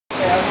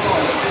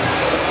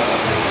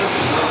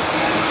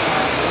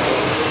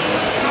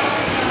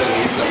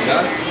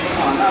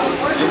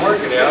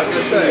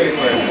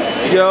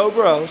Yo,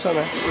 bro, what's up,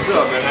 man? What's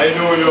up, man? How you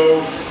doing,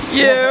 yo?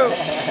 Yeah.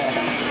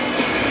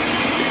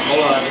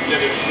 Hold on, I just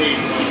did this,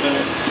 please.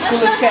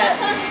 Coolest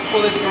cats,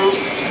 coolest group.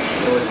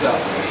 Yo, what's up?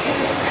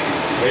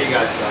 Where you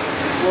guys from?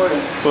 Florida.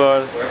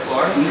 Florida. Where,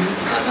 Florida?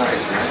 Ah,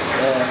 nice, man.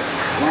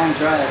 Yeah, long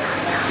drive.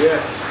 Yeah.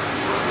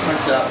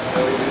 What's up?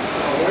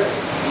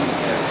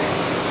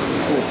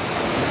 Cool.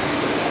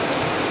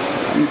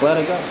 I'm glad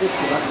I got this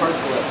because I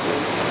parked that too.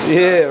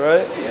 Yeah,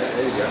 right? Yeah,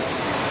 there you go.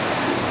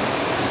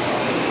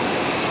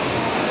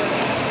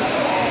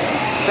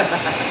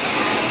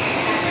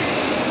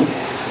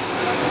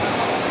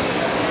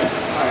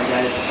 Alright,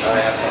 guys.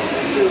 Alright, have fun.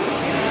 You too.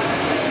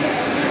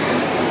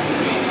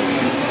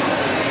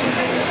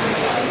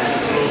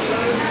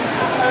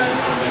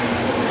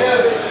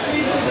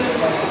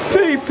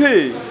 PP.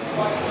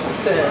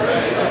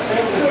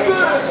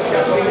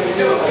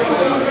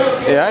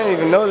 Yeah, I didn't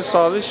even notice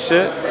all this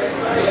shit.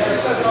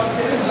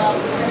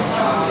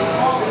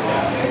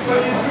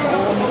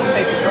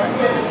 Newspapers, right?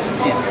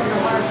 Yeah.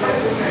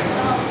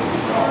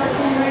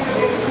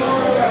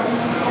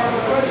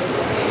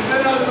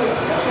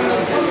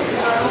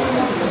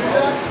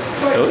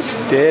 Yo, it's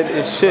dead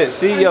as shit.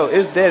 See, yo,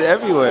 it's dead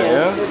everywhere,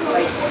 yeah?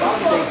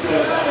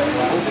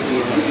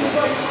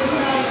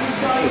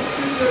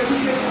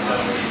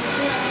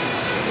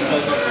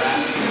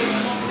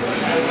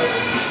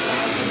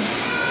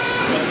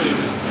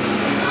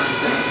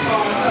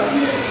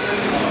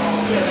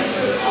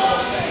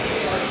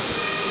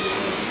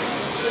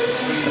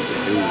 That's a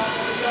dude.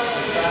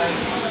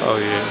 Oh,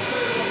 yeah.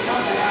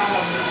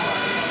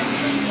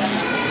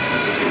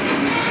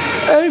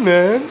 Hey,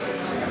 man.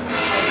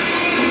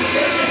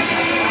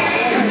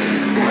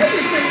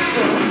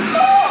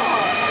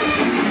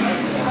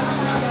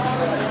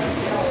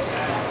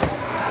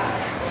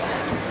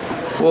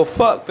 Well,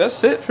 fuck,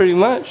 that's it pretty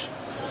much.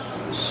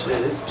 Shit,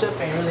 this trip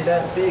ain't really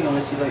that big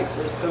unless you like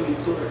first coming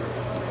to it.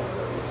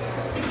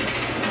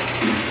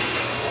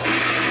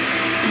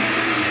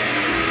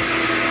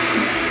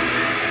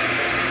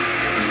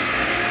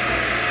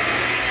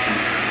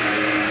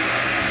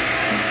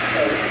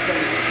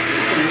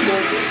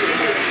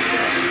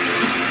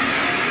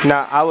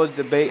 Nah, I was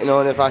debating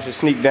on if I should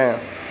sneak down.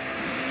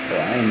 Bro,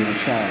 I ain't even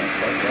trying.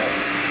 Fuck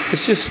that.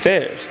 It's just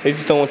stairs. They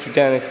just don't want you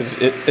down there because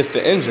it's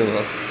the engine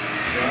room.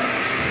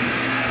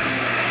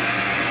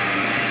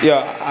 Yo,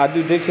 I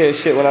do dickhead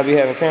shit when I be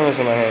having cameras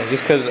in my hand.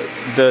 Just because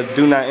the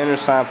do not enter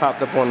sign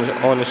popped up on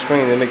the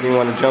screen, it make me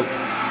want to jump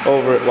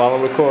over it while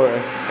I'm recording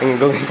and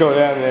go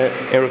down there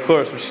and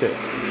record some shit.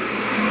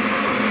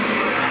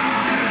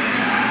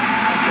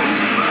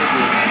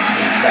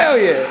 Hell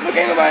yeah. Look,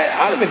 ain't nobody,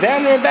 I would have been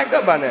down there and backed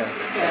up by now.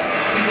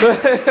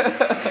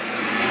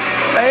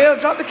 Hey, yo,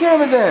 drop the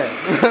camera down.